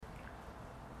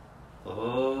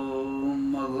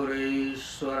Om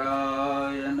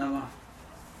Agureshwaraya Namah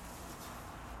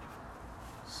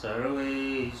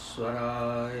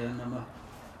Sarveshwaraya Namah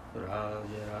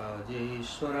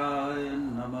Rajarajeshwaraya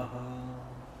Namah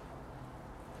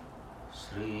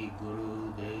Sri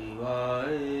Guru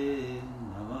Devaya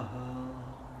Namah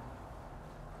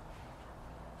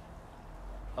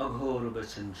Aghor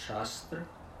Vachan Shastra,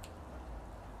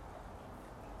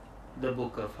 the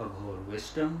book of Aghor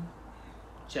Wisdom,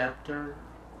 chapter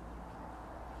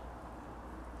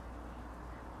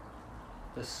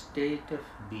The State of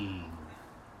Being,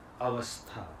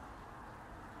 Avastha,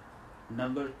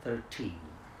 number 13.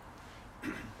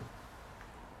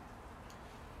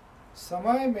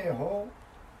 समय में हो,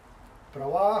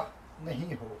 प्रवाह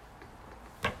नहीं हो,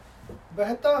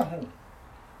 बहता हूँ,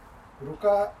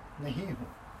 रुका नहीं हूँ।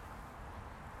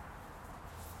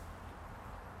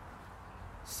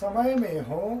 समय में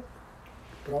हो,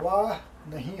 प्रवाह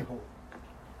नहीं हो,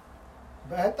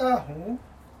 बहता हूँ,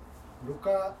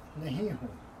 रुका नहीं हूँ।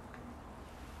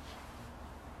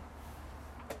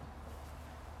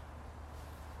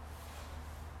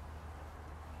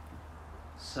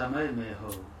 समय में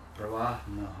हो, प्रवाह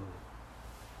न हो,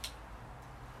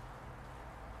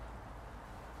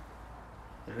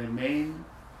 remain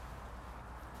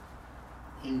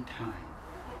in time.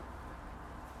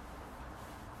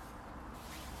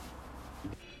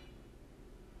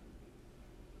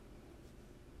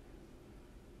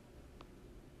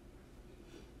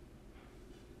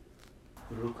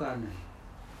 रुका नहीं,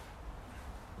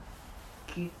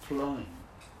 keep flowing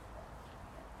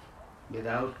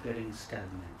without getting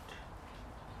stagnant.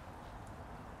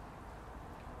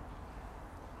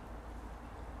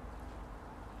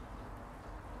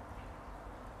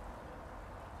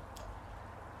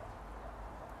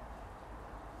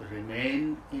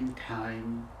 Remain in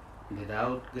time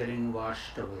without getting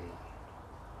washed away.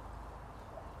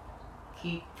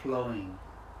 Keep flowing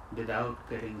without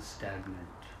getting stagnant.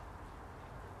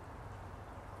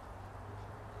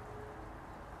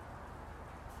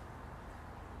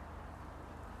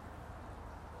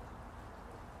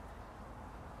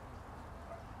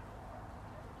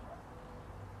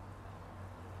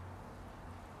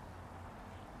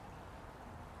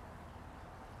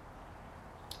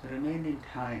 Remain in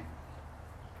time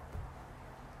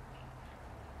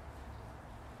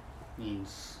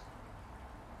means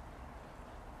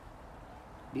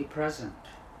be present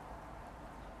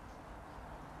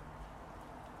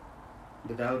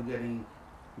without getting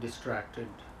distracted,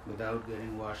 without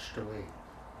getting washed away.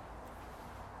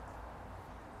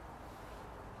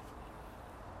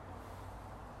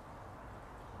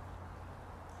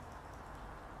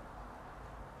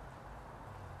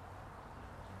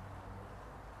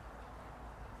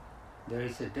 There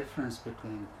is a difference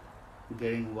between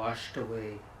getting washed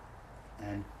away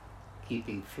and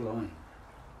keeping flowing.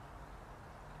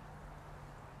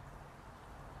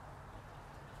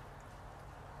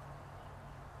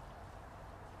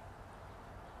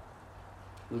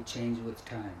 We change with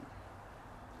time.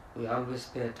 We always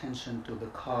pay attention to the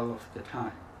call of the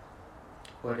time.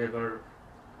 Whatever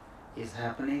is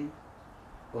happening,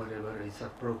 whatever is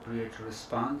appropriate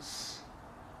response,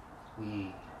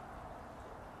 we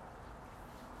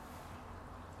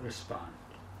respond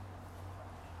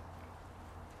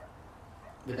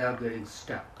without getting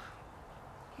stuck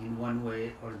in one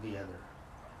way or the other.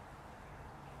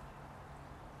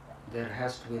 There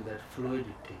has to be that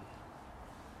fluidity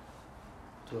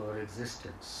to our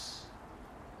existence.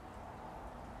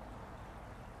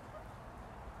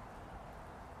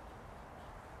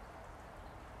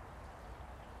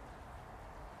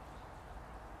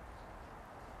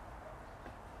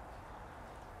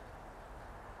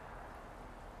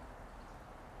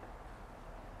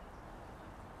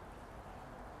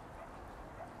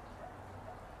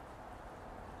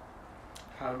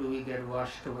 How do we get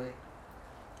washed away?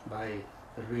 By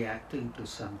reacting to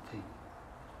something.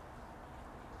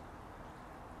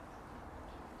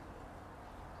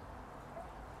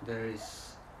 There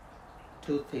is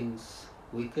two things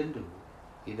we can do.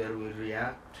 Either we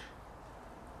react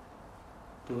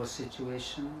to a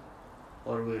situation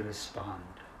or we respond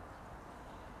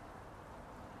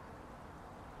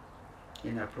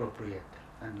in appropriate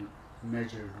and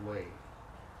measured way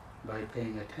by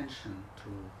paying attention to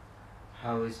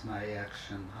how is my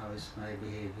action, how is my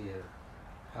behavior,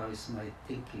 how is my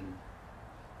thinking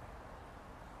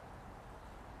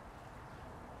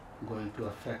going to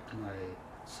affect my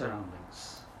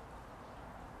surroundings.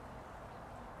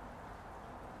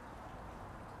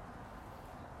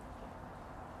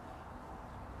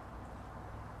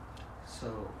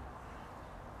 So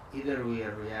either we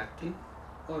are reacting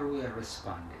or we are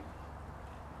responding.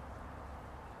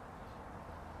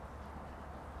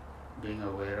 being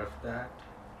aware of that.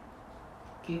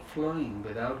 Keep flowing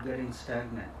without getting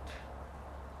stagnant.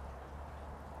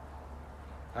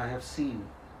 I have seen,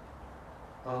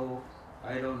 oh,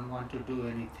 I don't want to do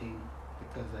anything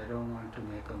because I don't want to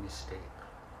make a mistake.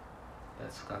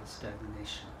 That's called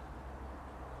stagnation.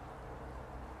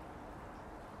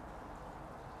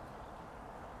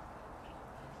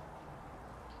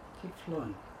 Keep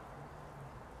flowing.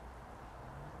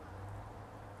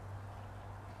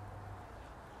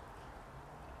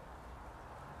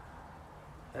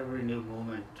 Every new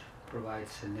moment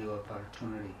provides a new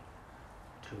opportunity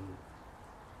to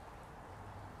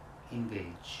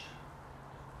engage.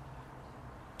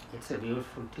 It's a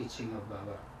beautiful teaching of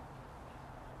Baba,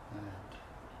 and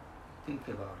think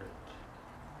about it.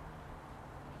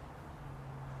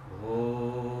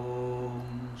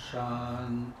 Om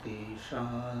Shanti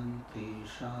Shanti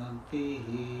Shanti.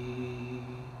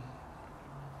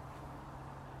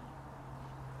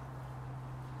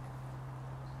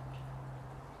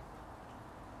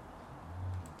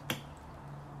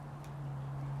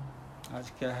 आज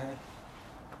क्या है?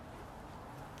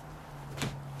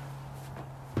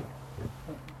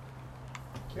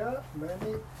 क्या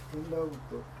मैंने इन लोगों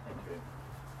को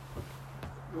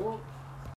वो